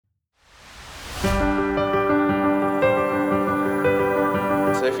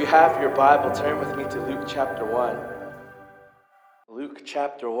if you have your Bible, turn with me to Luke chapter 1. Luke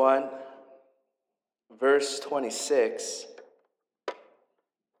chapter 1, verse 26.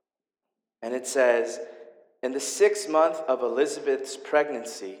 And it says, "In the 6th month of Elizabeth's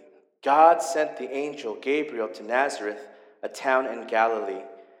pregnancy, God sent the angel Gabriel to Nazareth, a town in Galilee,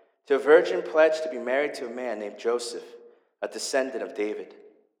 to a virgin pledged to be married to a man named Joseph, a descendant of David.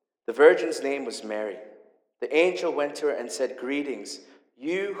 The virgin's name was Mary. The angel went to her and said, 'Greetings,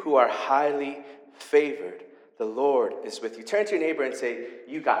 you who are highly favored. The Lord is with you.'" Turn to your neighbor and say,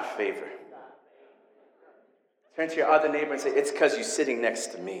 "You got favor." Turn to your other neighbor and say, "It's because you're sitting next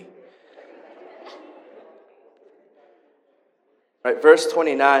to me." Right, verse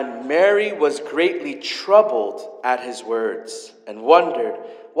 29, Mary was greatly troubled at his words and wondered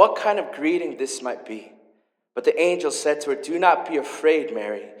what kind of greeting this might be. But the angel said to her, "Do not be afraid,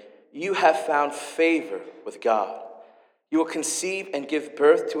 Mary. You have found favor with God. You will conceive and give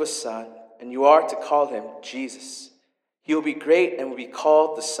birth to a son, and you are to call him Jesus. He will be great and will be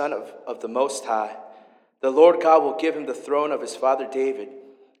called the Son of the Most High. The Lord God will give him the throne of his father David,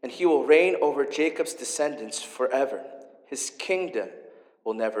 and he will reign over Jacob's descendants forever. His kingdom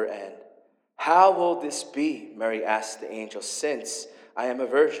will never end." "How will this be?" Mary asked the angel, "since I am a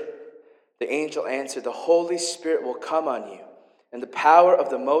virgin?" The angel answered, "The Holy Spirit will come on you, and the power of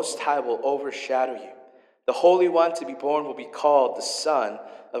the Most High will overshadow you. The Holy One to be born will be called the Son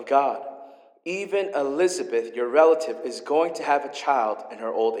of God. Even Elizabeth, your relative, is going to have a child in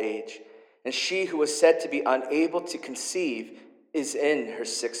her old age, and she who was said to be unable to conceive is in her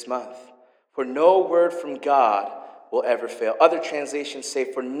 6th month. For no word from God will ever fail." Other translations say,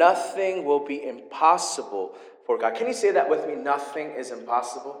 "For nothing will be impossible for God." Can you say that with me? Nothing is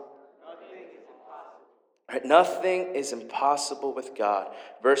impossible. Right, nothing is impossible with God.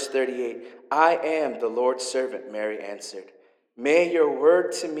 Verse 38, "I am the Lord's servant," Mary answered. "May your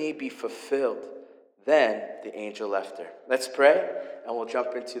word to me be fulfilled." Then the angel left her. Let's pray, and we'll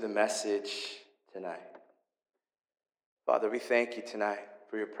jump into the message tonight. Father, we thank you tonight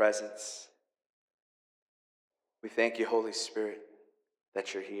for your presence. We thank you, Holy Spirit,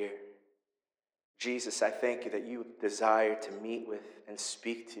 that you're here. Jesus, I thank you that you desire to meet with and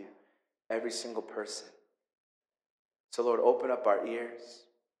speak to every single person. So, Lord, open up our ears,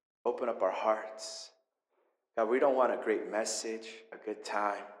 open up our hearts. God, we don't want a great message, a good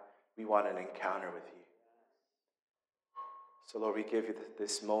time. We want an encounter with you. So, Lord, we give you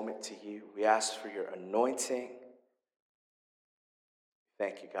this moment to you. We ask for your anointing.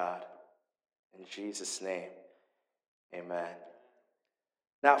 Thank you, God. In Jesus' name, amen.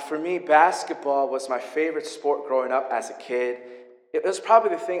 Now, for me, basketball was my favorite sport growing up as a kid. It was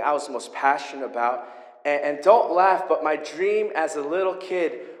probably the thing I was most passionate about. And don't laugh, but my dream as a little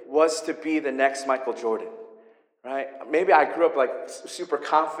kid was to be the next Michael Jordan, right? Maybe I grew up like super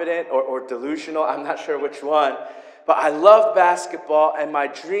confident or delusional. I'm not sure which one. But I loved basketball, and my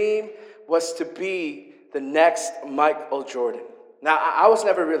dream was to be the next Michael Jordan. Now, I was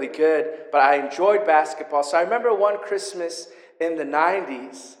never really good, but I enjoyed basketball. So I remember one Christmas in the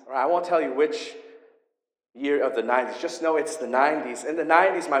 90s, or I won't tell you which year of the 90s, just know it's the 90s. In the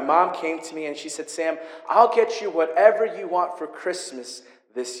 90s, my mom came to me and she said, "Sam, I'll get you whatever you want for Christmas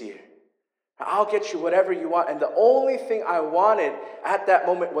this year. I'll get you whatever you want." And the only thing I wanted at that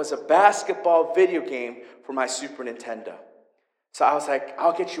moment was a basketball video game for my Super Nintendo. So I was like,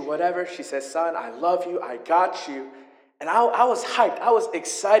 "I'll get you whatever." She says, "Son, I love you. I got you." And I was hyped. I was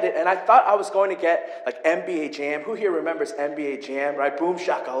excited. And I thought I was going to get like NBA Jam. Who here remembers NBA Jam, right? Boom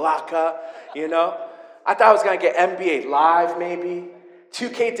shakalaka, you know? I thought I was going to get NBA Live maybe.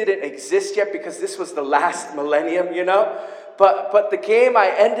 2K didn't exist yet because this was the last millennium, you know? But the game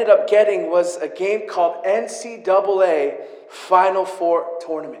I ended up getting was a game called NCAA Final Four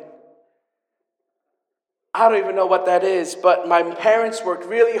Tournament. I don't even know what that is, but my parents worked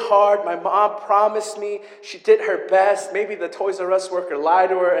really hard. My mom promised me. She did her best. Maybe the Toys R Us worker lied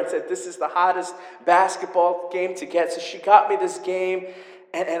to her and said, "This is the hottest basketball game to get." So she got me this game,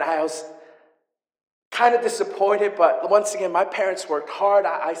 and I was kind of disappointed, but once again, my parents worked hard.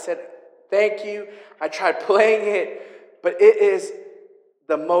 I said, "Thank you." I tried playing it, but it is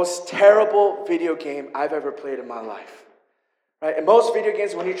the most terrible video game I've ever played in my life. Right? In most video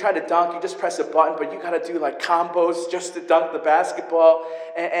games, when you try to dunk, you just press a button, but you got to do like combos just to dunk the basketball.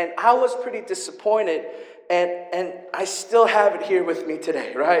 And I was pretty disappointed, and I still have it here with me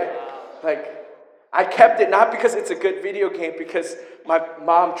today, right? Like, I kept it not because it's a good video game, because my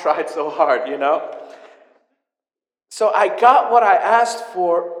mom tried so hard, you know? So I got what I asked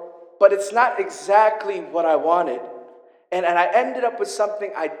for, but it's not exactly what I wanted. And I ended up with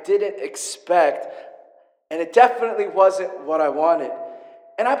something I didn't expect, and it definitely wasn't what I wanted.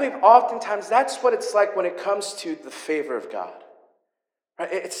 And I believe oftentimes that's what it's like when it comes to the favor of God.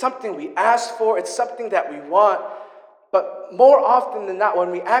 Right? It's something we ask for, it's something that we want, but more often than not,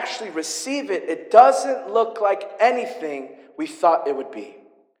 when we actually receive it, it doesn't look like anything we thought it would be.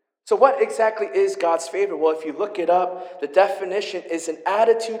 So what exactly is God's favor? Well, if you look it up, the definition is an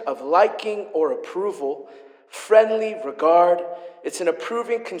attitude of liking or approval, friendly regard. It's an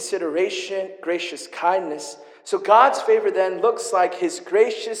approving consideration, gracious kindness. So God's favor then looks like his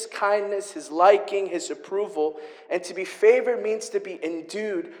gracious kindness, his liking, his approval. And to be favored means to be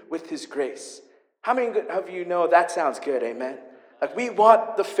endued with his grace. How many of you know that sounds good, amen? Like we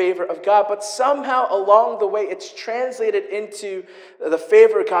want the favor of God, but somehow along the way it's translated into the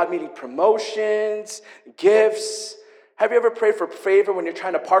favor of God, meaning promotions, gifts. Have you ever prayed for favor when you're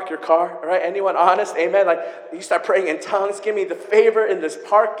trying to park your car? All right, anyone honest? Amen. Like you start praying in tongues, give me the favor in this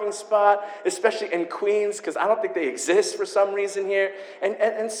parking spot, especially in Queens, because I don't think they exist for some reason here.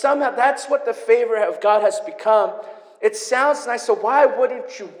 And somehow that's what the favor of God has become. It sounds nice, so why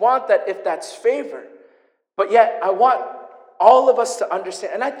wouldn't you want that if that's favor? But yet I want all of us to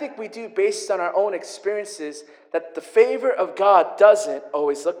understand, and I think we do based on our own experiences, that the favor of God doesn't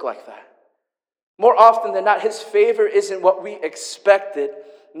always look like that. More often than not, his favor isn't what we expected,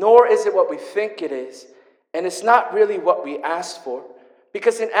 nor is it what we think it is, and it's not really what we asked for.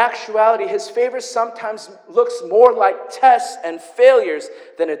 Because in actuality, his favor sometimes looks more like tests and failures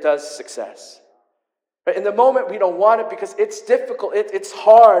than it does success. Right? In the moment, we don't want it because it's difficult, it's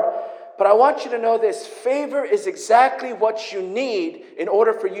hard. But I want you to know this, favor is exactly what you need in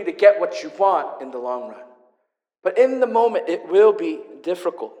order for you to get what you want in the long run. But in the moment, it will be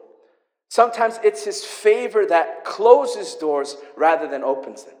difficult. Sometimes it's his favor that closes doors rather than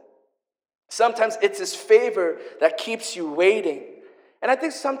opens them. Sometimes it's his favor that keeps you waiting. And I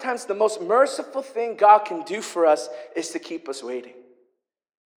think sometimes the most merciful thing God can do for us is to keep us waiting.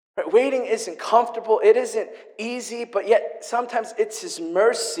 Right? Waiting isn't comfortable, it isn't easy, but yet sometimes it's his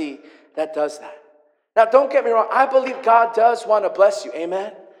mercy that does that. Now, don't get me wrong. I believe God does want to bless you.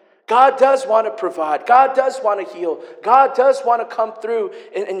 Amen? God does want to provide. God does want to heal. God does want to come through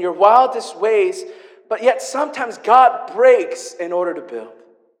in your wildest ways. But yet sometimes God breaks in order to build.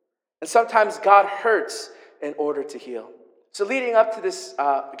 And sometimes God hurts in order to heal. So leading up to this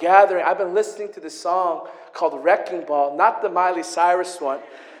gathering, I've been listening to this song called Wrecking Ball. Not the Miley Cyrus one.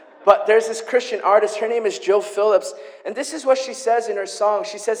 But there's this Christian artist, her name is Jill Phillips, and this is what she says in her song.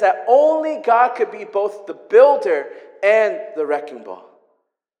 She says that only God could be both the builder and the wrecking ball.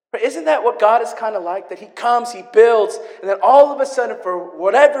 But isn't that what God is kind of like? That he comes, he builds, and then all of a sudden, for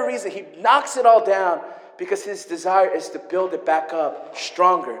whatever reason, he knocks it all down because his desire is to build it back up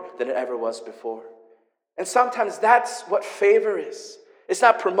stronger than it ever was before. And sometimes that's what favor is. It's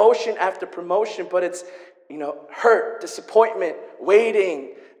not promotion after promotion, but it's, hurt, disappointment,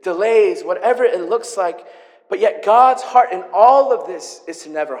 waiting, delays, whatever it looks like. But yet God's heart in all of this is to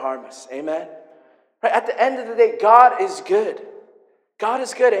never harm us. Amen? Right? At the end of the day, God is good. God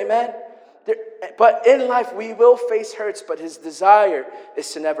is good. Amen? But in life, we will face hurts, but his desire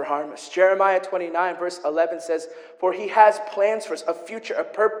is to never harm us. Jeremiah 29, verse 11 says, "For he has plans for us, a future, a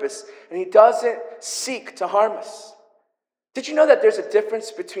purpose, and he doesn't seek to harm us." Did you know that there's a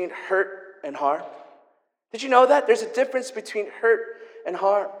difference between hurt and harm? Did you know that? There's a difference between hurt and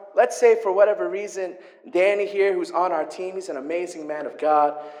harm. Let's say for whatever reason, Danny here, who's on our team, he's an amazing man of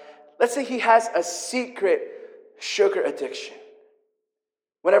God. Let's say he has a secret sugar addiction.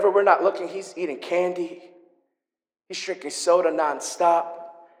 Whenever we're not looking, he's eating candy. He's drinking soda nonstop.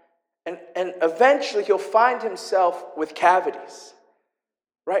 And eventually he'll find himself with cavities.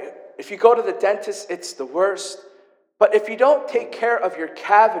 Right? If you go to the dentist, it's the worst. But if you don't take care of your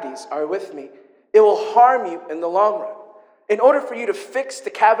cavities, are you with me? It will harm you in the long run. In order for you to fix the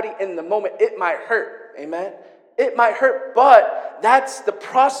cavity in the moment, it might hurt. Amen? It might hurt, but that's the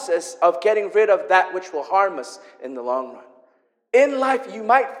process of getting rid of that which will harm us in the long run. In life, you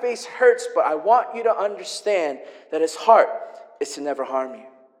might face hurts, but I want you to understand that his heart is to never harm you.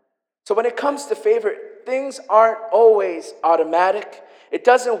 So when it comes to favor, things aren't always automatic. It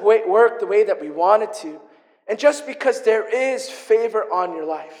doesn't work the way that we want it to. And just because there is favor on your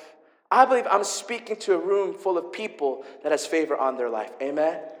life, I believe I'm speaking to a room full of people that has favor on their life.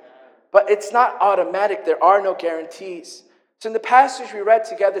 Amen? But it's not automatic. There are no guarantees. So in the passage we read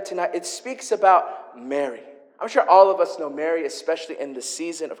together tonight, it speaks about Mary. I'm sure all of us know Mary, especially in the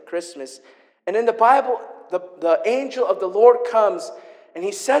season of Christmas. And in the Bible, the angel of the Lord comes and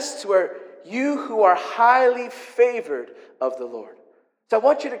he says to her, "You who are highly favored of the Lord." So I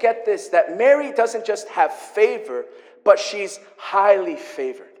want you to get this, that Mary doesn't just have favor, but she's highly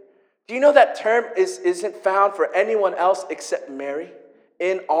favored. Do you know that term isn't found for anyone else except Mary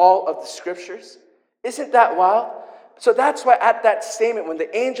in all of the scriptures. Isn't that wild? So that's why at that statement, when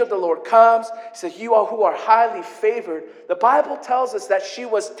the angel of the Lord comes, he says, you all who are highly favored, the Bible tells us that she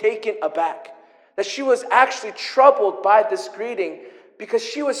was taken aback, that she was actually troubled by this greeting because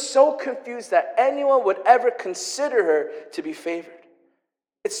she was so confused that anyone would ever consider her to be favored.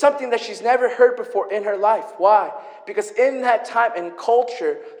 It's something that she's never heard before in her life. Why? Because in that time and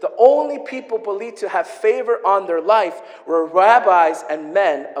culture, the only people believed to have favor on their life were rabbis and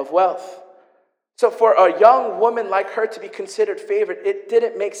men of wealth. So for a young woman like her to be considered favored, it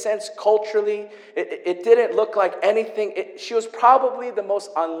didn't make sense culturally. It didn't look like anything. She was probably the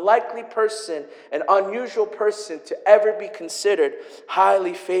most unlikely person, an unusual person to ever be considered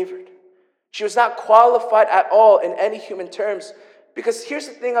highly favored. She was not qualified at all in any human terms. Because here's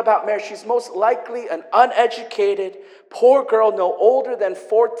the thing about Mary. She's most likely an uneducated, poor girl no older than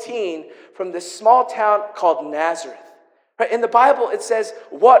 14 from this small town called Nazareth. Right? In the Bible, it says,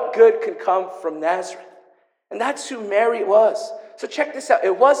 what good can come from Nazareth? And that's who Mary was. So check this out.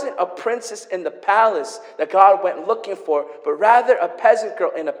 It wasn't a princess in the palace that God went looking for, but rather a peasant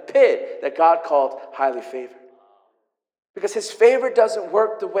girl in a pit that God called highly favored. Because his favor doesn't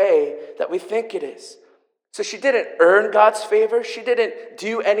work the way that we think it is. So she didn't earn God's favor. She didn't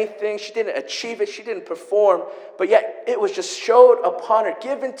do anything. She didn't achieve it. She didn't perform. But yet it was just showed upon her,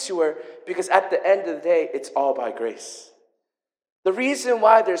 given to her, because at the end of the day, it's all by grace. The reason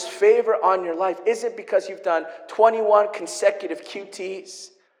why there's favor on your life isn't because you've done 21 consecutive QTs.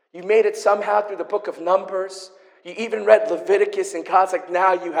 You made it somehow through the book of Numbers. You even read Leviticus and God's like,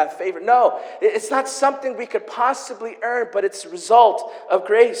 now you have favor. No, it's not something we could possibly earn, but it's a result of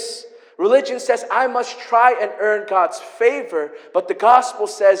grace. Religion says, I must try and earn God's favor, but the gospel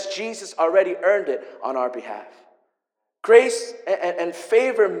says Jesus already earned it on our behalf. Grace and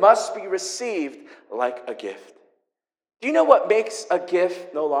favor must be received like a gift. Do you know what makes a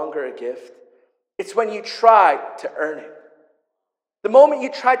gift no longer a gift? It's when you try to earn it. The moment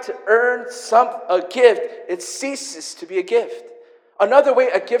you try to earn a gift, it ceases to be a gift. Another way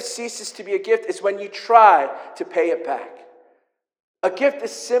a gift ceases to be a gift is when you try to pay it back. A gift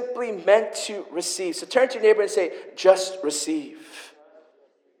is simply meant to receive. So turn to your neighbor and say, just receive.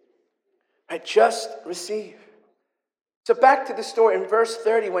 Right? Just receive. So back to the story in verse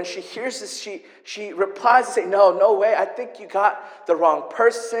 30, when she hears this, she replies and says, no way, I think you got the wrong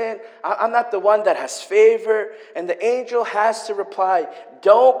person. I'm not the one that has favor. And the angel has to reply,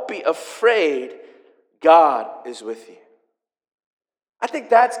 don't be afraid, God is with you. I think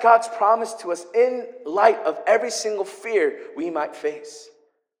that's God's promise to us in light of every single fear we might face.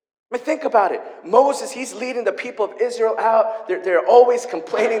 I mean, think about it. Moses, he's leading the people of Israel out. They're always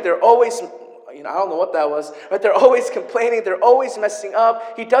complaining. They're always, I don't know what that was, but they're always complaining. They're always messing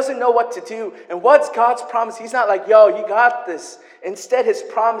up. He doesn't know what to do. And what's God's promise? He's not like, yo, you got this. Instead, his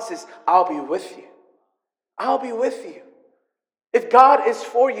promise is, I'll be with you. I'll be with you. If God is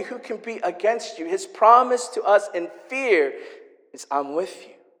for you, who can be against you? His promise to us in fear is, I'm with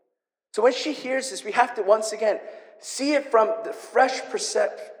you. So when she hears this, we have to once again see it from the fresh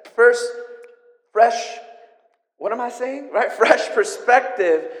perspective,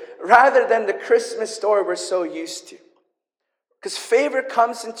 rather than the Christmas story we're so used to. Because favor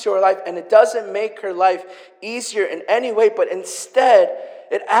comes into her life and it doesn't make her life easier in any way, but instead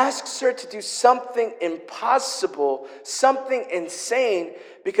it asks her to do something impossible, something insane,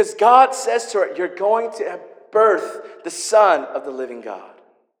 because God says to her, you're going to birth the Son of the living God.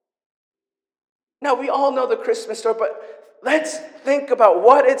 Now, we all know the Christmas story, but let's think about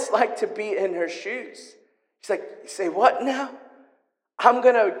what it's like to be in her shoes. She's like, you say, what now? I'm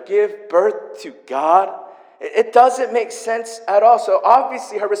going to give birth to God? It doesn't make sense at all. So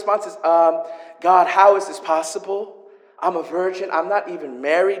obviously her response is, God, how is this possible? I'm a virgin. I'm not even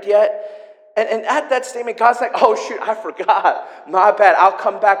married yet. And at that statement, God's like, oh, shoot, I forgot. My bad. I'll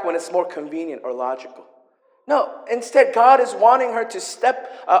come back when it's more convenient or logical. No, instead, God is wanting her to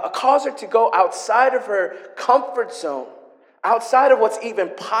cause her to go outside of her comfort zone, outside of what's even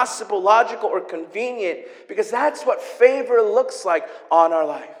possible, logical, or convenient, because that's what favor looks like on our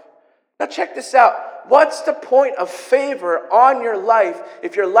life. Now check this out. What's the point of favor on your life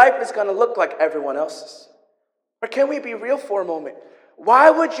if your life is going to look like everyone else's? Or can we be real for a moment? Why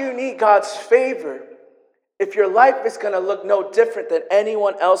would you need God's favor if your life is going to look no different than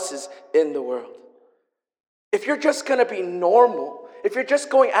anyone else's in the world? If you're just going to be normal, if you're just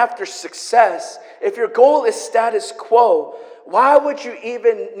going after success, if your goal is status quo, why would you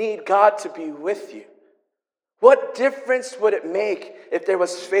even need God to be with you? What difference would it make if there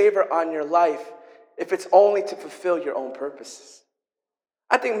was favor on your life if it's only to fulfill your own purposes?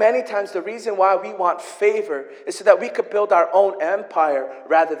 I think many times the reason why we want favor is so that we could build our own empire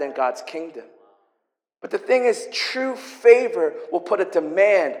rather than God's kingdom. But the thing is, true favor will put a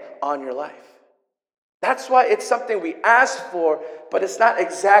demand on your life. That's why it's something we ask for, but it's not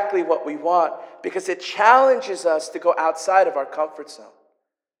exactly what we want, because it challenges us to go outside of our comfort zone.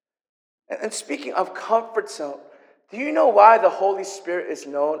 And speaking of comfort zone, do you know why the Holy Spirit is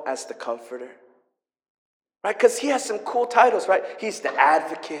known as the Comforter? Right? Because he has some cool titles, right? He's the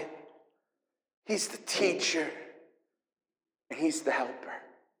advocate, he's the teacher, and he's the helper.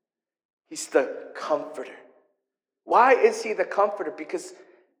 He's the comforter. Why is he the comforter? Because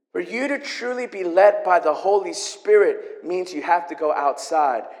for you to truly be led by the Holy Spirit means you have to go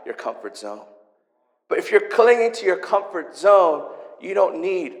outside your comfort zone. But if you're clinging to your comfort zone, you don't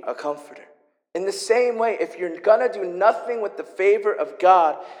need a comforter. In the same way, if you're going to do nothing with the favor of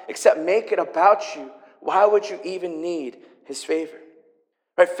God except make it about you, why would you even need his favor?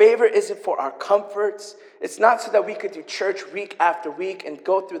 Right? Favor isn't for our comforts. It's not so that we could do church week after week and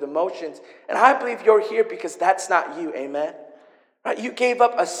go through the motions. And I believe you're here because that's not you, amen? Right? You gave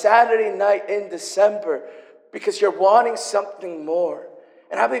up a Saturday night in December because you're wanting something more.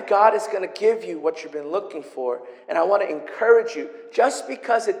 And I believe God is going to give you what you've been looking for. And I want to encourage you, just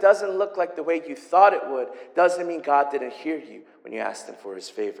because it doesn't look like the way you thought it would, doesn't mean God didn't hear you when you asked him for his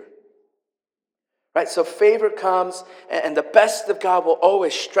favor. Right, so favor comes, and the best of God will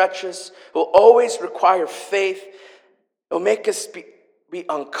always stretch us, will always require faith. It'll make us be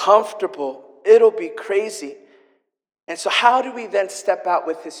uncomfortable. It'll be crazy. And so how do we then step out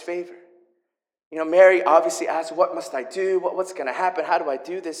with his favor? You know, Mary obviously asks, what must I do? What's going to happen? How do I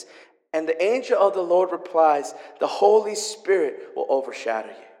do this? And the angel of the Lord replies, the Holy Spirit will overshadow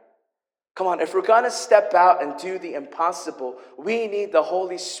you. Come on, if we're going to step out and do the impossible, we need the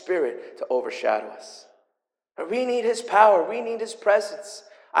Holy Spirit to overshadow us. We need his power. We need his presence.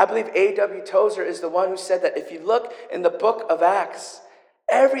 I believe A.W. Tozer is the one who said that if you look in the book of Acts,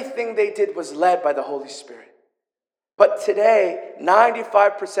 everything they did was led by the Holy Spirit. But today,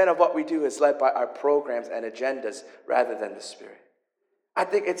 95% of what we do is led by our programs and agendas rather than the Spirit. I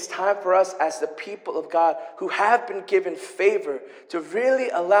think it's time for us as the people of God who have been given favor to really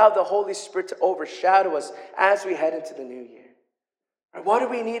allow the Holy Spirit to overshadow us as we head into the new year. What do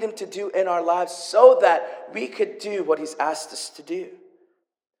we need him to do in our lives so that we could do what he's asked us to do?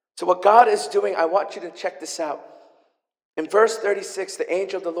 So what God is doing, I want you to check this out. In verse 36, the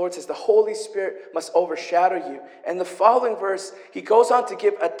angel of the Lord says, the Holy Spirit must overshadow you. And the following verse, he goes on to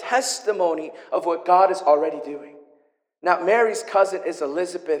give a testimony of what God is already doing. Now, Mary's cousin is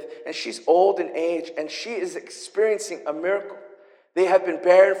Elizabeth, and she's old in age, and she is experiencing a miracle. They have been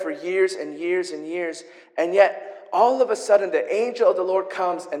barren for years and years and years, and yet, all of a sudden, the angel of the Lord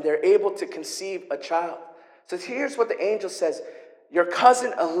comes, and they're able to conceive a child. So here's what the angel says. Your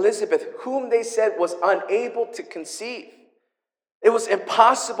cousin Elizabeth, whom they said was unable to conceive. It was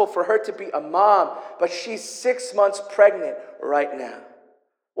impossible for her to be a mom, but she's 6 months pregnant right now.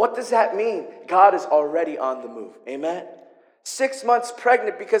 What does that mean? God is already on the move. Amen? 6 months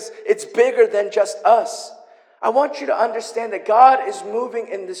pregnant because it's bigger than just us. I want you to understand that God is moving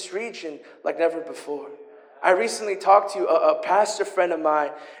in this region like never before. I recently talked to a pastor friend of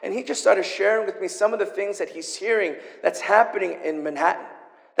mine, and he just started sharing with me some of the things that he's hearing that's happening in Manhattan.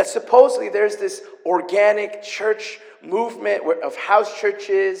 That supposedly there's this organic church movement of house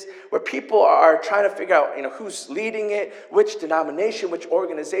churches where people are trying to figure out, who's leading it, which denomination, which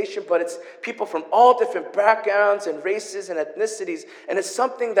organization, but it's people from all different backgrounds and races and ethnicities, and it's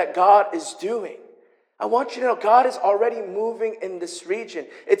something that God is doing. I want you to know God is already moving in this region.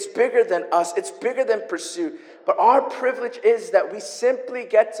 It's bigger than us. It's bigger than Pursuit. But our privilege is that we simply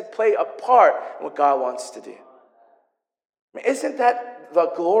get to play a part in what God wants to do. Isn't that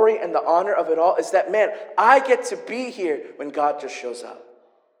the glory and the honor of it all? Is that, man, I get to be here when God just shows up.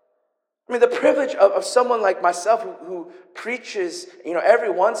 The privilege of someone like myself who preaches, every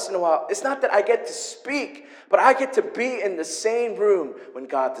once in a while, it's not that I get to speak, but I get to be in the same room when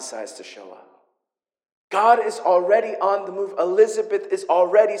God decides to show up. God is already on the move. Elizabeth is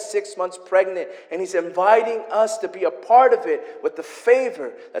already 6 months pregnant, and he's inviting us to be a part of it with the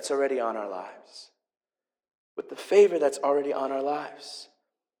favor that's already on our lives. With the favor that's already on our lives.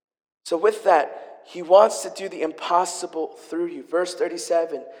 So with that, he wants to do the impossible through you. Verse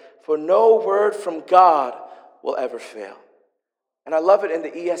 37, for no word from God will ever fail. And I love it in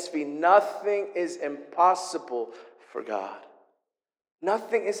the ESV, nothing is impossible for God.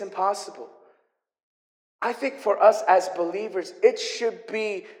 Nothing is impossible. I think for us as believers, it should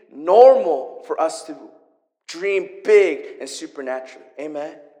be normal for us to dream big and supernaturally.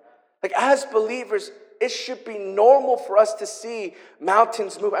 Amen? Like as believers, it should be normal for us to see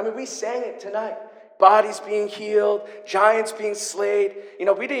mountains move. I mean, we sang it tonight. Bodies being healed, giants being slayed. We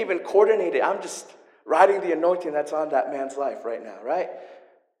didn't even coordinate it. I'm just riding the anointing that's on that man's life right now, right?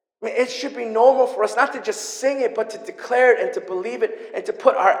 I mean, it should be normal for us not to just sing it, but to declare it and to believe it and to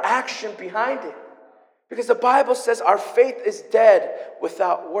put our action behind it. Because the Bible says our faith is dead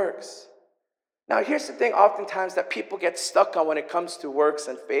without works. Now, here's the thing oftentimes that people get stuck on when it comes to works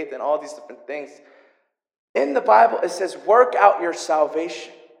and faith and all these different things. In the Bible, it says, work out your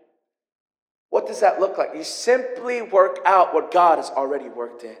salvation. What does that look like? You simply work out what God has already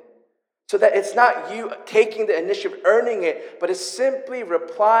worked in. So that it's not you taking the initiative, earning it, but it's simply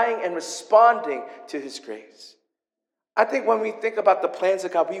replying and responding to his grace. I think when we think about the plans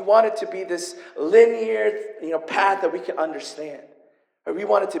of God, we want it to be this linear, path that we can understand. Or we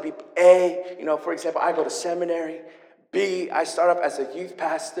want it to be A, for example, I go to seminary. B, I start off as a youth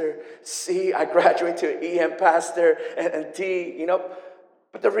pastor. C, I graduate to an EM pastor. And D,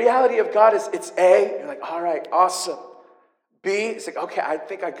 But the reality of God is it's A. You're like, all right, awesome. B, it's like, okay, I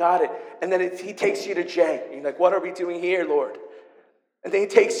think I got it. And then he takes you to J. And you're like, what are we doing here, Lord? And then he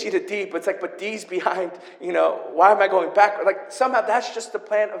takes you to D, but it's like, but D's behind, why am I going backward? Like somehow that's just the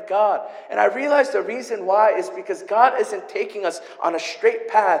plan of God. And I realize the reason why is because God isn't taking us on a straight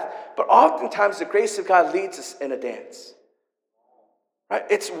path, but oftentimes the grace of God leads us in a dance. Right?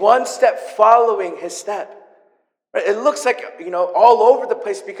 It's one step following his step. Right? It looks like, all over the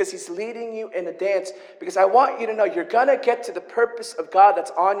place because he's leading you in a dance. Because I want you to know you're going to get to the purpose of God that's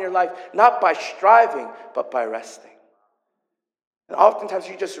on your life, not by striving, but by resting. And oftentimes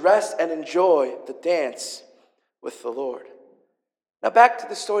you just rest and enjoy the dance with the Lord. Now back to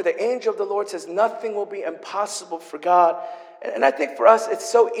the story. The angel of the Lord says nothing will be impossible for God. And I think for us, it's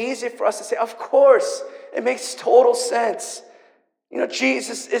so easy for us to say, of course, it makes total sense.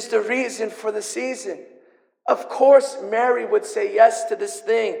 Jesus is the reason for the season. Of course, Mary would say yes to this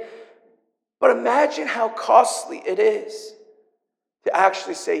thing. But imagine how costly it is to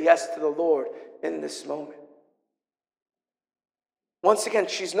actually say yes to the Lord in this moment. Once again,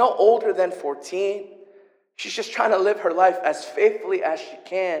 she's no older than 14. She's just trying to live her life as faithfully as she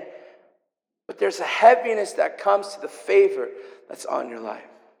can. But there's a heaviness that comes to the favor that's on your life.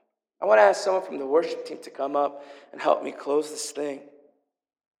 I want to ask someone from the worship team to come up and help me close this thing.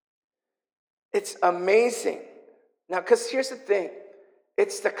 It's amazing. Now, because here's the thing.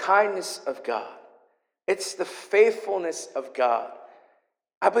 It's the kindness of God. It's the faithfulness of God.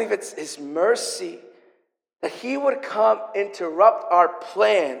 I believe it's his mercy that he would come interrupt our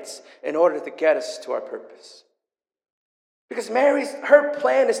plans in order to get us to our purpose. Because her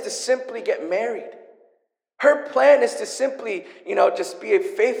plan is to simply get married. Her plan is to simply, just be a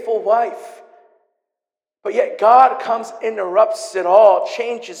faithful wife. But yet God comes, interrupts it all,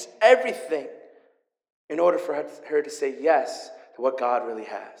 changes everything in order for her to say yes to what God really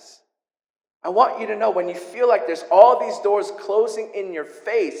has. I want you to know when you feel like there's all these doors closing in your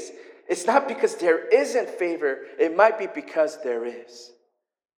face, it's not because there isn't favor. It might be because there is.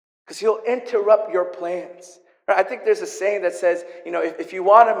 Because he'll interrupt your plans. Right? I think there's a saying that says, if you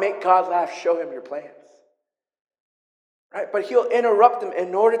want to make God laugh, show him your plans. Right? But he'll interrupt them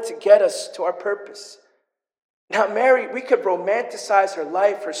in order to get us to our purpose. Now, Mary, we could romanticize her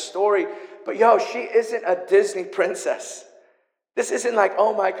life, her story, but she isn't a Disney princess. This isn't like,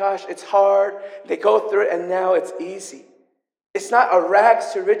 oh my gosh, it's hard. They go through it and now it's easy. It's not a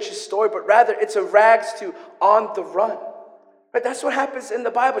rags to riches story, but rather it's a rags to on the run. Right? That's what happens in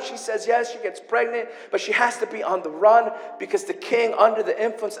the Bible. She says yes, she gets pregnant, but she has to be on the run because the king, under the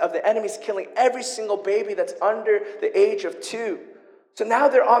influence of the enemy, is killing every single baby that's under the age of 2. So now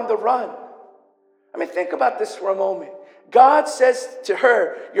they're on the run. I mean, think about this for a moment. God says to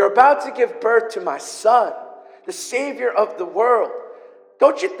her, you're about to give birth to my son, the Savior of the world.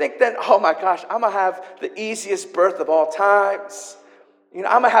 Don't you think then, oh my gosh, I'm going to have the easiest birth of all times. I'm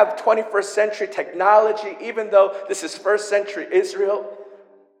going to have 21st century technology, even though this is first century Israel.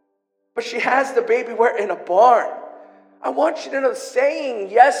 But she has the baby in a barn. I want you to know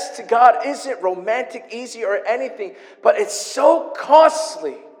saying yes to God isn't romantic, easy, or anything, but it's so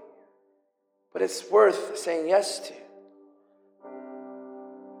costly. But it's worth saying yes to.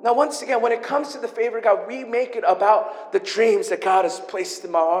 Now, once again, when it comes to the favor of God, we make it about the dreams that God has placed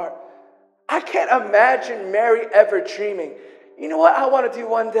in my heart. I can't imagine Mary ever dreaming, you know what I want to do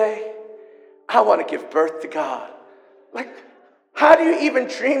one day? I want to give birth to God. Like, how do you even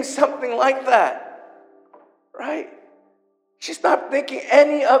dream something like that? Right? She's not thinking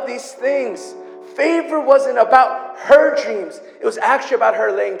any of these things. Favor wasn't about her dreams. It was actually about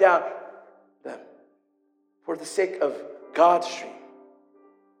her laying down them for the sake of God's dream.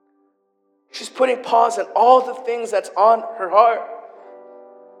 She's putting pause on all the things that's on her heart.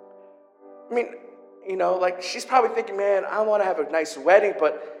 I mean, like she's probably thinking, man, I want to have a nice wedding,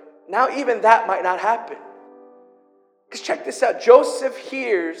 but now even that might not happen. Because check this out. Joseph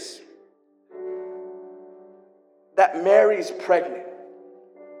hears that Mary's pregnant.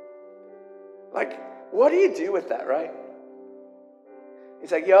 Like, what do you do with that, right?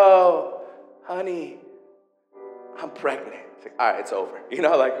 He's like, yo, honey, I'm pregnant. It's like, all right, it's over.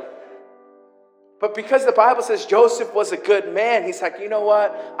 But because the Bible says Joseph was a good man, he's like, you know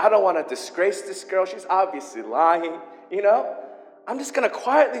what? I don't want to disgrace this girl. She's obviously lying, I'm just going to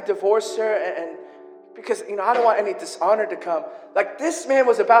quietly divorce her and because, I don't want any dishonor to come. Like, this man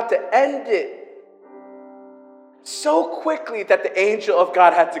was about to end it so quickly that the angel of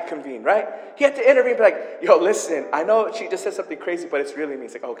God had to convene, right? He had to intervene and be like, yo, listen, I know she just said something crazy, but it's really me.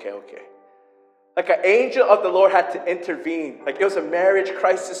 It's like, okay. Like an angel of the Lord had to intervene. Like it was a marriage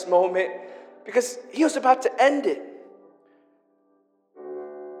crisis moment because he was about to end it.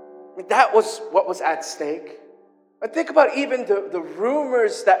 I mean, that was what was at stake. But think about even the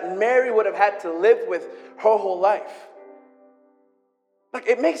rumors that Mary would have had to live with her whole life. Like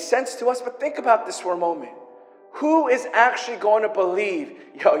it makes sense to us, but think about this for a moment. Who is actually going to believe,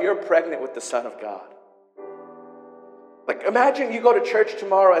 yo, you're pregnant with the Son of God? Like imagine you go to church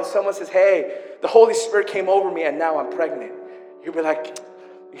tomorrow and someone says, hey, the Holy Spirit came over me and now I'm pregnant. You'll be like,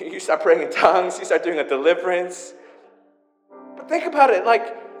 you start praying in tongues, you start doing a deliverance. But think about it,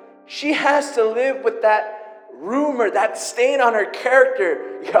 like she has to live with that rumor, that stain on her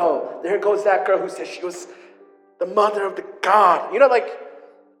character. Yo, there goes that girl who said she was the mother of the God. Like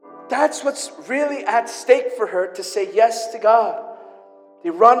that's what's really at stake for her to say yes to God. They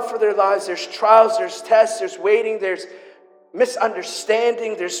run for their lives. There's trials, there's tests, there's waiting, there's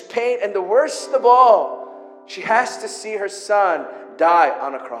misunderstanding, there's pain. And the worst of all, she has to see her son die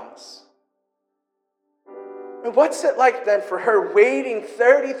on a cross. And what's it like then for her waiting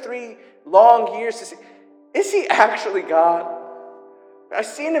 33 long years to see, is he actually God? I've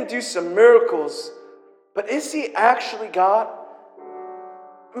seen him do some miracles, but is he actually God?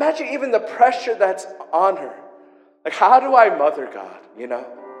 Imagine even the pressure that's on her. Like, how do I mother God,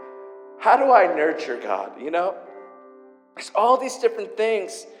 How do I nurture God, There's all these different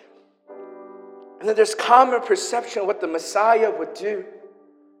things. And then there's common perception of what the Messiah would do.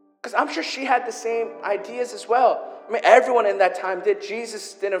 Because I'm sure she had the same ideas as well. I mean, everyone in that time did.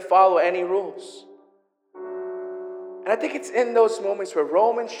 Jesus didn't follow any rules. And I think it's in those moments where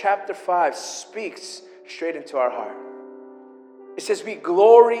Romans chapter 5 speaks straight into our heart. It says we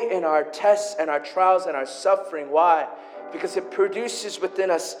glory in our tests and our trials and our suffering. Why? Because it produces within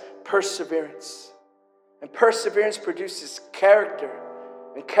us perseverance. And perseverance produces character.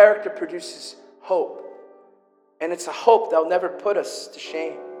 And character produces hope. And it's a hope that will never put us to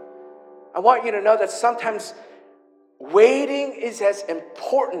shame. I want you to know that sometimes waiting is as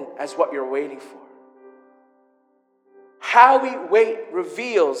important as what you're waiting for. How we wait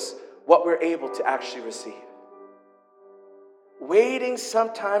reveals what we're able to actually receive. Waiting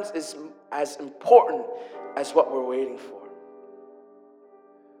sometimes is as important as what we're waiting for.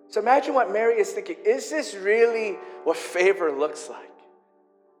 So imagine what Mary is thinking. Is this really what favor looks like?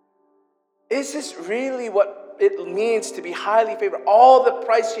 Is this really what it means to be highly favored? All the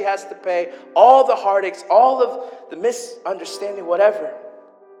price she has to pay, all the heartaches, all of the misunderstanding, whatever.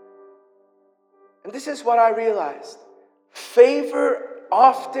 And this is what I realized. Favor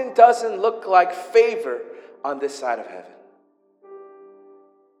often doesn't look like favor on this side of heaven.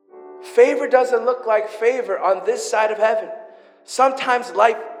 Favor doesn't look like favor on this side of heaven. Sometimes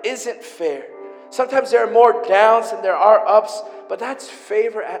life isn't fair. Sometimes there are more downs than there are ups, but that's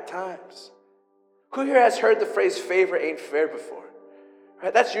favor at times. Who here has heard the phrase favor ain't fair before?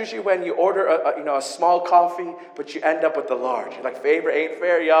 Right? That's usually when you order a small coffee, but you end up with the large. You're like, favor ain't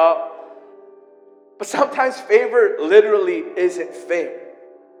fair, y'all. But sometimes favor literally isn't fair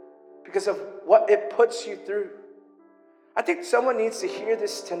because of what it puts you through. I think someone needs to hear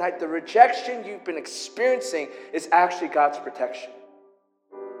this tonight. The rejection you've been experiencing is actually God's protection.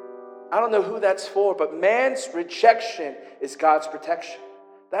 I don't know who that's for, but man's rejection is God's protection.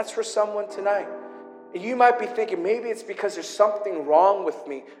 That's for someone tonight. And you might be thinking, maybe it's because there's something wrong with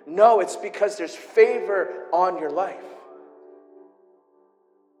me. No, it's because there's favor on your life.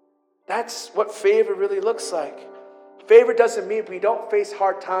 That's what favor really looks like. Favor doesn't mean we don't face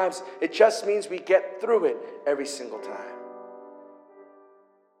hard times. It just means we get through it every single time.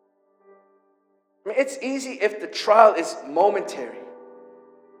 I mean, it's easy if the trial is momentary.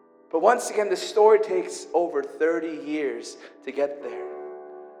 But once again, the story takes over 30 years to get there.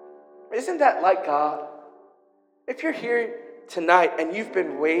 Isn't that like God? If you're here tonight and you've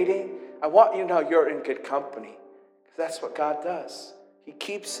been waiting, I want you to know you're in good company. Because that's what God does. He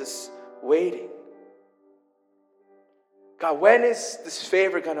keeps us waiting. God, when is this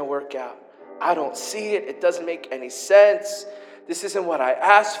favor going to work out? I don't see it. It doesn't make any sense. This isn't what I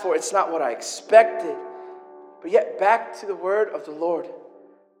asked for. It's not what I expected. But yet, back to the word of the Lord.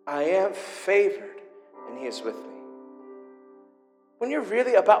 I am favored, and He is with me. When you're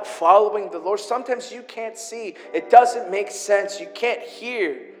really about following the Lord, sometimes you can't see. It doesn't make sense. You can't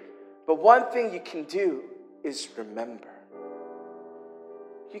hear. But one thing you can do is remember.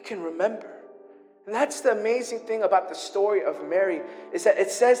 You can remember. And that's the amazing thing about the story of Mary, is that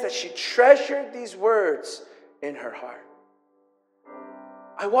it says that she treasured these words in her heart.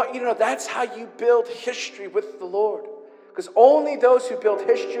 I want you to know that's how you build history with the Lord. Because only those who build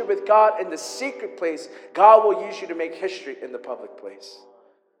history with God in the secret place, God will use you to make history in the public place.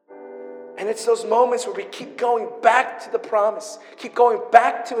 And it's those moments where we keep going back to the promise, keep going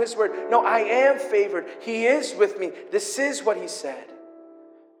back to His word. No, I am favored. He is with me. This is what He said.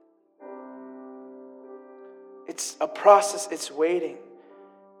 It's a process, it's waiting.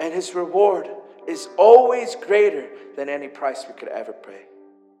 And His reward is always greater than any price we could ever pay.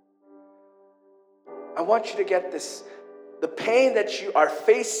 I want you to get this. The pain that you are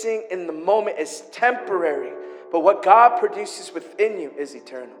facing in the moment is temporary, but what God produces within you is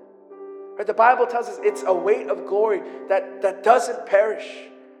eternal. Right? The Bible tells us it's a weight of glory that doesn't perish.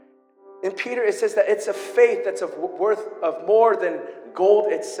 In Peter, it says that it's a faith that's worth of more than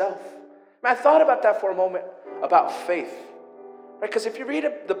gold itself. I thought about that for a moment, about faith. Because if you read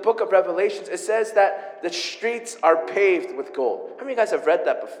the book of Revelations, it says that the streets are paved with gold. How many of you guys have read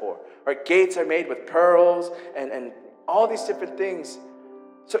that before? Right? Gates are made with pearls and all these different things.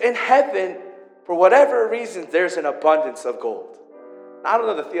 So in heaven, for whatever reason, there's an abundance of gold. I don't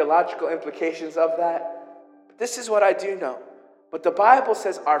know the theological implications of that, but this is what I do know. But the Bible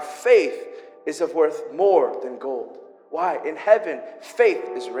says our faith is of worth more than gold. Why? In heaven, faith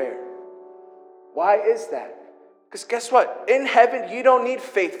is rare. Why is that? Because guess what? In heaven, you don't need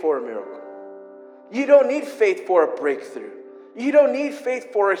faith for a miracle. You don't need faith for a breakthrough. You don't need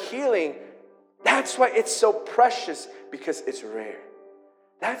faith for a healing. That's why it's so precious, because it's rare.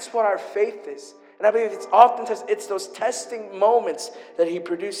 That's what our faith is. And I believe it's oftentimes it's those testing moments that He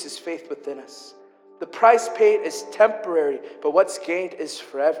produces faith within us. The price paid is temporary, but what's gained is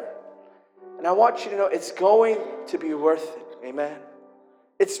forever. And I want you to know it's going to be worth it. Amen.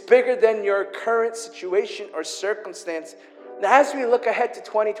 It's bigger than your current situation or circumstance. Now, as we look ahead to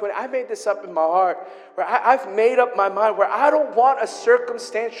 2020, I made this up in my heart, where I've made up my mind where I don't want a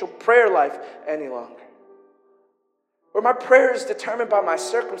circumstantial prayer life any longer. Where my prayer is determined by my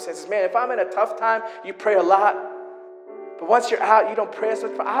circumstances. Man, if I'm in a tough time, you pray a lot. But once you're out, you don't pray as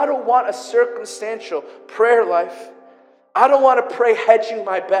much. But I don't want a circumstantial prayer life. I don't want to pray hedging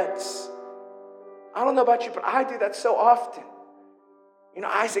my bets. I don't know about you, but I do that so often. You know,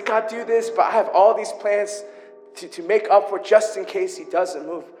 I say, God, do this, but I have all these plans to make up for just in case He doesn't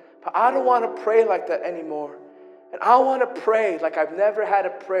move. But I don't want to pray like that anymore. And I want to pray like I've never had a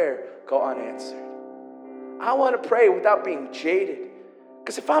prayer go unanswered. I want to pray without being jaded.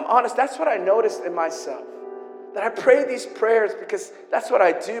 Because if I'm honest, that's what I noticed in myself. That I pray these prayers because that's what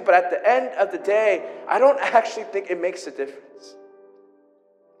I do. But at the end of the day, I don't actually think it makes a difference.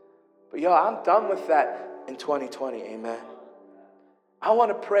 But I'm done with that in 2020. Amen. I want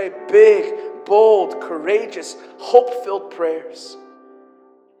to pray big, bold, courageous, hope-filled prayers.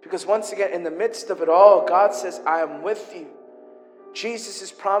 Because once again, in the midst of it all, God says, I am with you.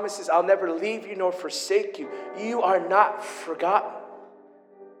 Jesus' promises, I'll never leave you nor forsake you. You are not forgotten.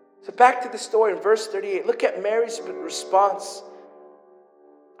 So back to the story in verse 38. Look at Mary's response.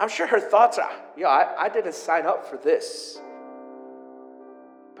 I'm sure her thoughts are, I didn't sign up for this.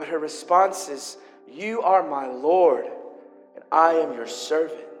 But her response is, you are my Lord, and I am your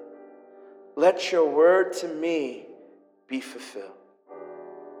servant. Let your word to me be fulfilled.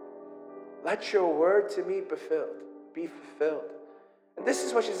 Let your word to me be fulfilled. And this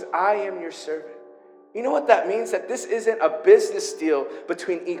is what she says, I am your servant. You know what that means? That this isn't a business deal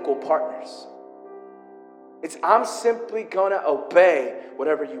between equal partners. It's I'm simply going to obey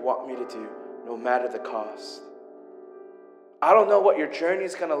whatever you want me to do, no matter the cost. I don't know what your journey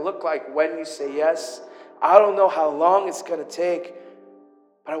is going to look like when you say yes. I don't know how long it's going to take.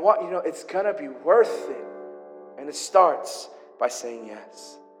 But I want you to know it's going to be worth it. And it starts by saying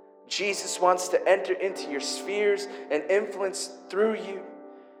yes. Jesus wants to enter into your spheres and influence through you.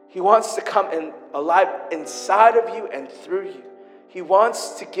 He wants to come in alive inside of you and through you. He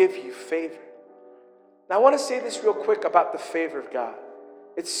wants to give you favor. Now I want to say this real quick about the favor of God.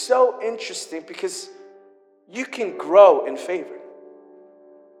 It's so interesting because you can grow in favor.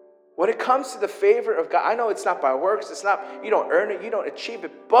 When it comes to the favor of God, I know it's not by works, you don't earn it, you don't achieve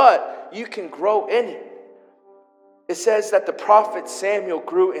it, but you can grow in it. It says that the prophet Samuel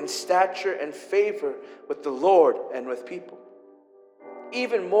grew in stature and favor with the Lord and with people.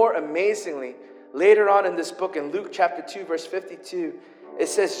 Even more amazingly, later on in this book, in Luke chapter 2, verse 52, it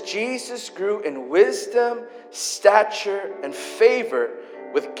says, Jesus grew in wisdom, stature, and favor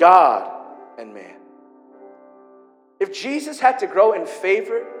with God and man. If Jesus had to grow in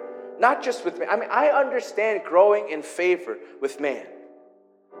favor, not just with man, I understand growing in favor with man.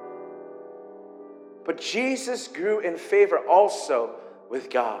 But Jesus grew in favor also with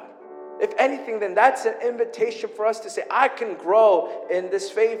God. If anything, then that's an invitation for us to say, I can grow in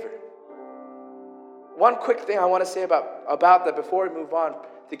this favor. One quick thing I want to say about that before we move on,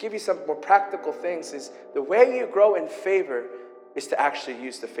 to give you some more practical things, is the way you grow in favor is to actually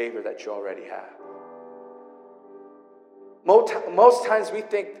use the favor that you already have. Most times we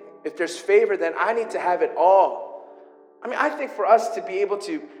think if there's favor, then I need to have it all. I think for us to be able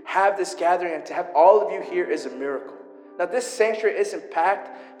to have this gathering and to have all of you here is a miracle. Now, this sanctuary isn't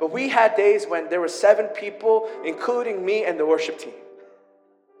packed, but we had days when there were 7 people, including me and the worship team.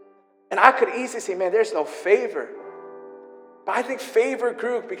 And I could easily say, man, there's no favor. But I think favor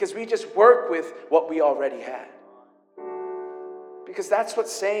grew because we just worked with what we already had. Because that's what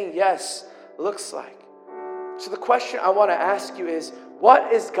saying yes looks like. So the question I want to ask you is,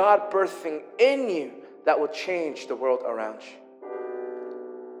 what is God birthing in you that will change the world around you?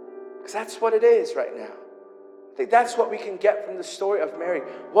 Because that's what it is right now. I think that's what we can get from the story of Mary.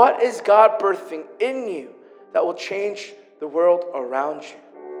 What is God birthing in you that will change the world around you?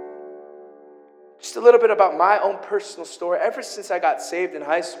 Just a little bit about my own personal story. Ever since I got saved in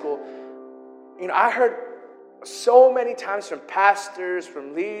high school, I heard so many times from pastors,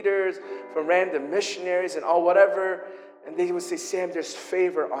 from leaders, from random missionaries and all whatever, and they would say, Sam, there's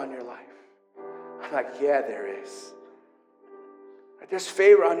favor on your life. I'm like, yeah, there is. There's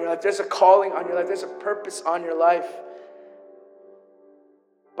favor on your life. There's a calling on your life. There's a purpose on your life.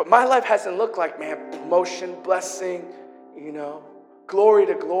 But my life hasn't looked like, man, promotion, blessing, glory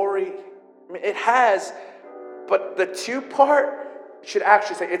to glory. It has, but the 2 part should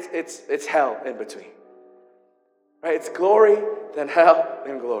actually say it's hell in between. Right? It's glory, then hell,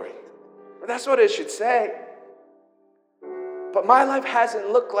 then glory. But that's what it should say. But my life hasn't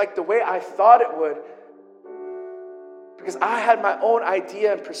looked like the way I thought it would, because I had my own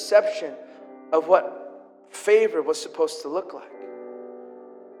idea and perception of what favor was supposed to look like.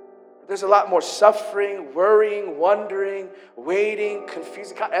 There's a lot more suffering, worrying, wondering, waiting,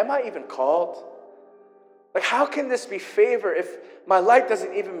 confusing. God, am I even called? Like, how can this be favor if my life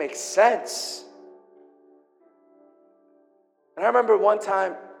doesn't even make sense? And I remember one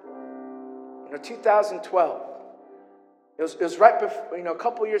time, 2012. It was right before, a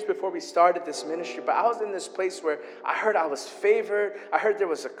couple years before we started this ministry, but I was in this place where I heard I was favored. I heard there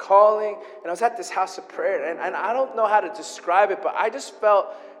was a calling, and I was at this house of prayer, and I don't know how to describe it, but I just felt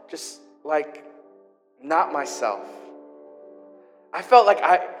just like not myself. I felt like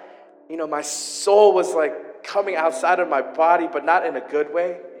my soul was like coming outside of my body, but not in a good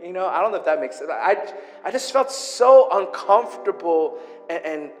way. I don't know if that makes sense. I just felt so uncomfortable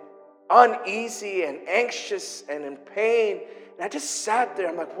and uneasy and anxious and in pain. And I just sat there.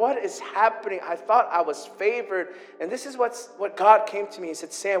 I'm like, what is happening? I thought I was favored. And this is what God came to me and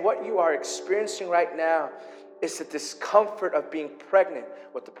said, Sam, what you are experiencing right now is the discomfort of being pregnant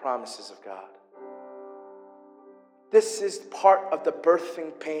with the promises of God. This is part of the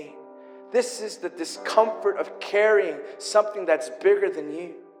birthing pain. This is the discomfort of carrying something that's bigger than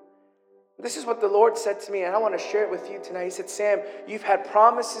you. This is what the Lord said to me, and I want to share it with you tonight. He said, Sam, you've had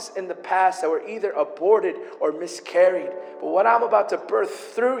promises in the past that were either aborted or miscarried. But what I'm about to birth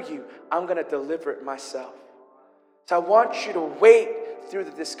through you, I'm going to deliver it myself. So I want you to wait through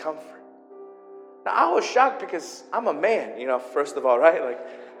the discomfort. Now, I was shocked because I'm a man, first of all, right? Like,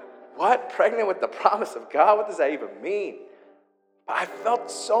 what? Pregnant with the promise of God? What does that even mean? But I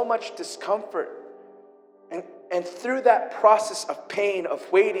felt so much discomfort. And through that process of pain, of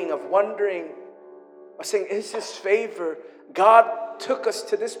waiting, of wondering, of saying, is this favor? God took us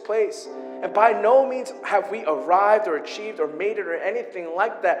to this place. And by no means have we arrived or achieved or made it or anything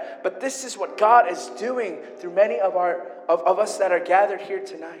like that. But this is what God is doing through many of us that are gathered here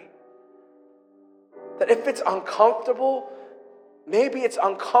tonight. That if it's uncomfortable, maybe it's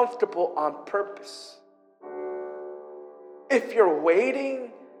uncomfortable on purpose. If you're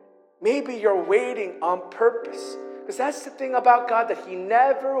waiting, maybe you're waiting on purpose. Because that's the thing about God, that He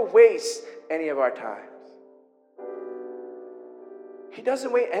never wastes any of our times. He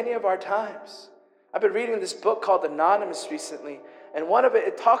doesn't wait any of our times. I've been reading this book called Anonymous recently, And one of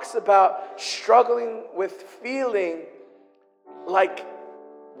it talks about struggling with feeling like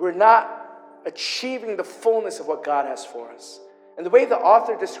we're not achieving the fullness of what God has for us. And the way the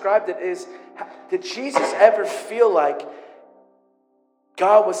author described it is, did Jesus ever feel like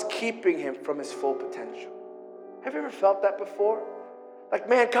God was keeping him from his full potential? Have you ever felt that before? Like,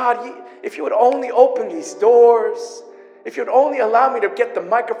 man, God, if you would only open these doors, if you would only allow me to get the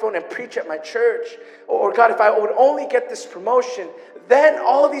microphone and preach at my church, or God, if I would only get this promotion, then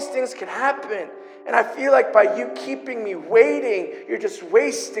all these things can happen. And I feel like by you keeping me waiting, you're just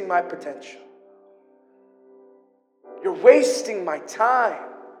wasting my potential. You're wasting my time.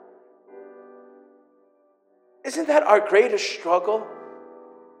 Isn't that our greatest struggle?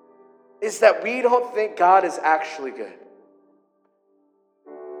 Is that we don't think God is actually good.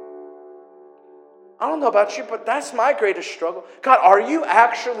 I don't know about you, but that's my greatest struggle. God, are you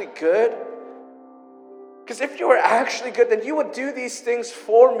actually good? Because if you were actually good, then you would do these things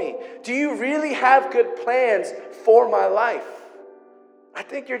for me. Do you really have good plans for my life? I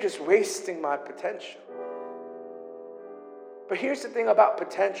think you're just wasting my potential. But here's the thing about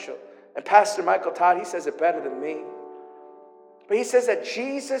potential. And Pastor Michael Todd, he says it better than me. But he says that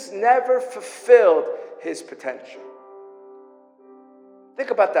Jesus never fulfilled his potential. Think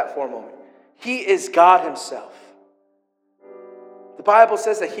about that for a moment. He is God himself. The Bible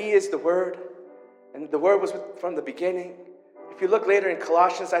says that he is the Word. And the Word was from the beginning. If you look later in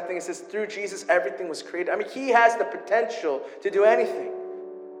Colossians, I think it says, through Jesus, everything was created. I mean, he has the potential to do anything.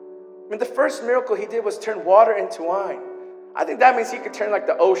 I mean, the first miracle he did was turn water into wine. I think that means he could turn like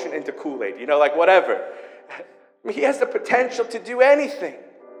the ocean into Kool-Aid, like whatever. I mean, he has the potential to do anything.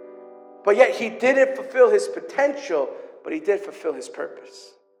 But yet he didn't fulfill his potential, but he did fulfill his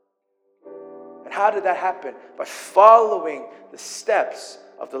purpose. And how did that happen? By following the steps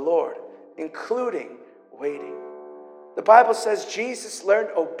of the Lord, including waiting. The Bible says Jesus learned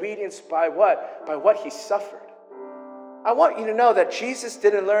obedience by what? By what he suffered. I want you to know that Jesus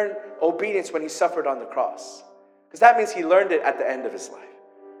didn't learn obedience when he suffered on the cross. Because that means he learned it at the end of his life.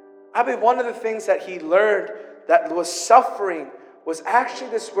 I mean, one of the things that he learned that was suffering was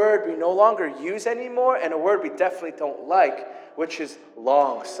actually this word we no longer use anymore, and a word we definitely don't like, which is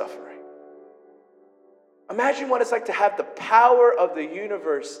long suffering. Imagine what it's like to have the power of the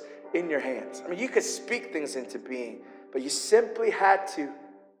universe in your hands. I mean, you could speak things into being, but you simply had to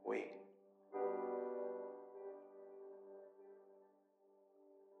wait.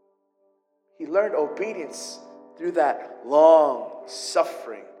 He learned obedience through that long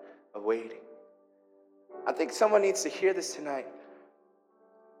suffering of waiting. I think someone needs to hear this tonight.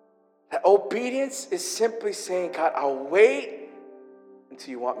 That obedience is simply saying, God, I'll wait until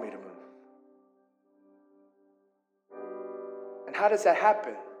you want me to move. And how does that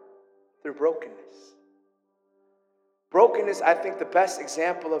happen? Through brokenness. Brokenness, I think the best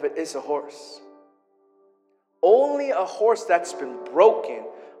example of it is a horse. Only a horse that's been broken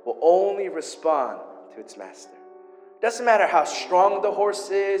will only respond to its master. Doesn't matter how strong the horse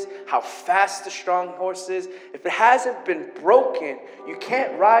is, how fast the strong horse is. If it hasn't been broken, you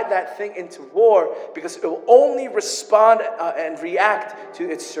can't ride that thing into war because it will only respond and react to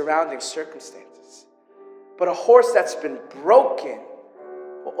its surrounding circumstances. But a horse that's been broken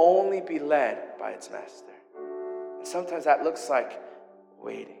will only be led by its master. And sometimes that looks like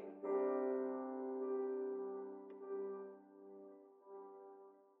waiting.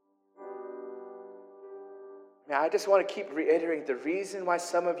 Now, I just want to keep reiterating the reason why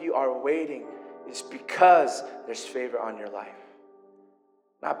some of you are waiting is because there's favor on your life,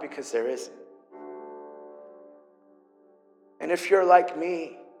 not because there isn't. And if you're like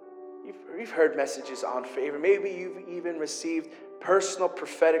me, you've heard messages on favor. Maybe you've even received personal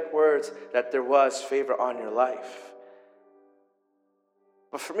prophetic words that there was favor on your life.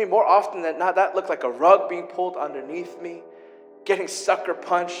 But for me, more often than not, that looked like a rug being pulled underneath me, getting sucker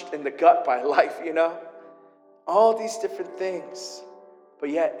punched in the gut by life, all these different things.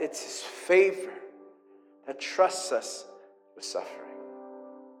 But yet it's his favor that trusts us with suffering.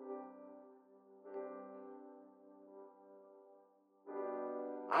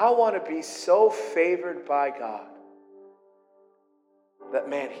 I want to be so favored by God that,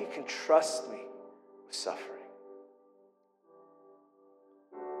 man, he can trust me with suffering.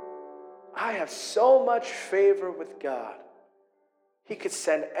 I have so much favor with God. He could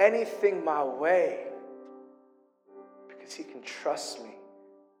send anything my way because he can trust me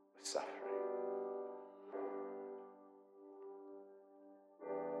with suffering.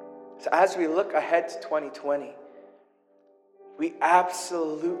 So as we look ahead to 2020, we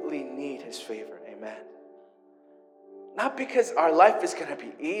absolutely need his favor. Amen. Not because our life is going to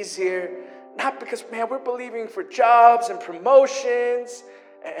be easier, Not because, man, we're believing for jobs and promotions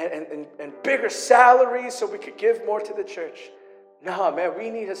and bigger salaries so we could give more to the church. No, man, we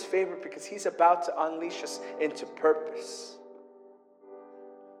need his favor because he's about to unleash us into purpose.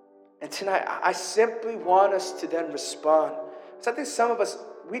 And tonight, I simply want us to then respond. So I think some of us,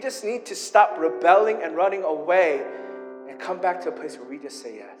 we just need to stop rebelling and running away and come back to a place where we just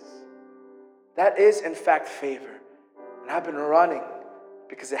say yes. That is, in fact, favor. And I've been running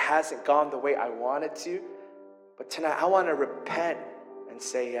because it hasn't gone the way I wanted to. But tonight, I want to repent and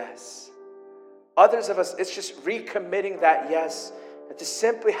say yes. Others of us, it's just recommitting that yes. And to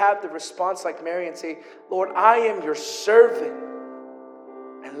simply have the response like Mary and say, Lord, I am your servant.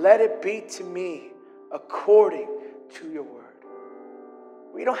 And let it be to me according to your word.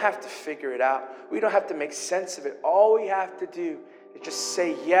 We don't have to figure it out. We don't have to make sense of it. All we have to do is just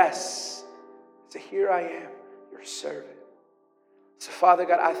say yes. So here I am, your servant. So Father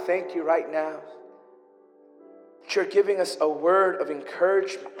God, I thank you right now that you're giving us a word of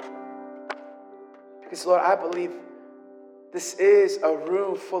encouragement. Because Lord, I believe this is a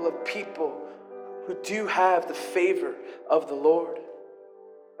room full of people who do have the favor of the Lord.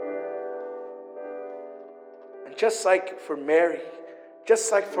 And just like for Mary,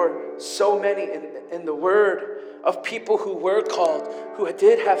 just like for so many in the word of people who were called, who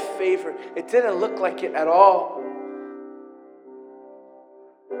did have favor, it didn't look like it at all.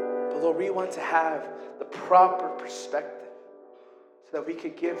 But Lord, we want to have the proper perspective so that we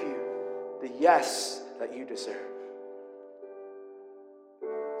could give you the yes that you deserve.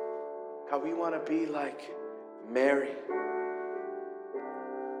 God, we want to be like Mary.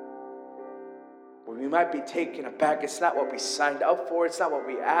 We might be taken aback. It's not what we signed up for. It's not what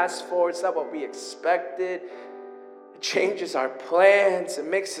we asked for. It's not what we expected. It changes our plans. It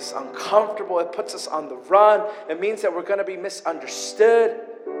makes us uncomfortable. It puts us on the run. It means that we're going to be misunderstood.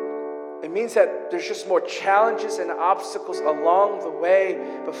 It means that there's just more challenges and obstacles along the way.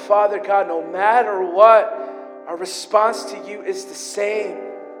 But Father God, no matter what, our response to you is the same.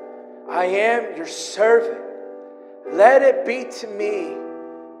 I am your servant. Let it be to me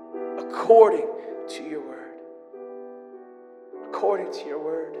according to your word. According to your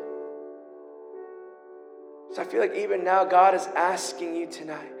word. So I feel like even now God is asking you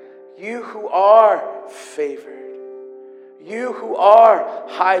tonight, you who are favored, you who are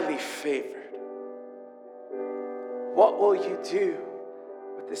highly favored, what will you do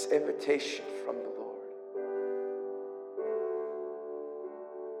with this invitation from the Lord?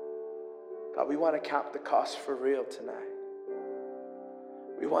 God, we want to count the cost for real tonight.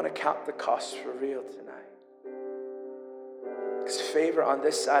 We want to count the cost for real tonight. Because favor on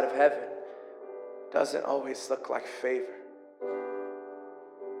this side of heaven doesn't always look like favor.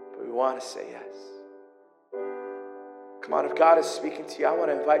 But we want to say yes. Come on, if God is speaking to you, I want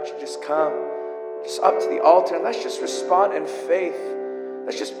to invite you to just come. Just up to the altar and let's just respond in faith.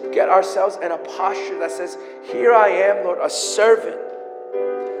 Let's just get ourselves in a posture that says, here I am, Lord, a servant.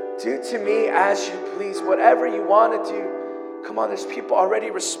 Do to me as you please. Whatever you want to do. Come on, there's people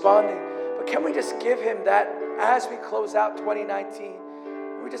already responding. But can we just give him that as we close out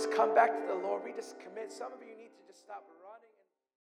 2019? We just come back to the Lord. We just commit. Some of you need to just stop.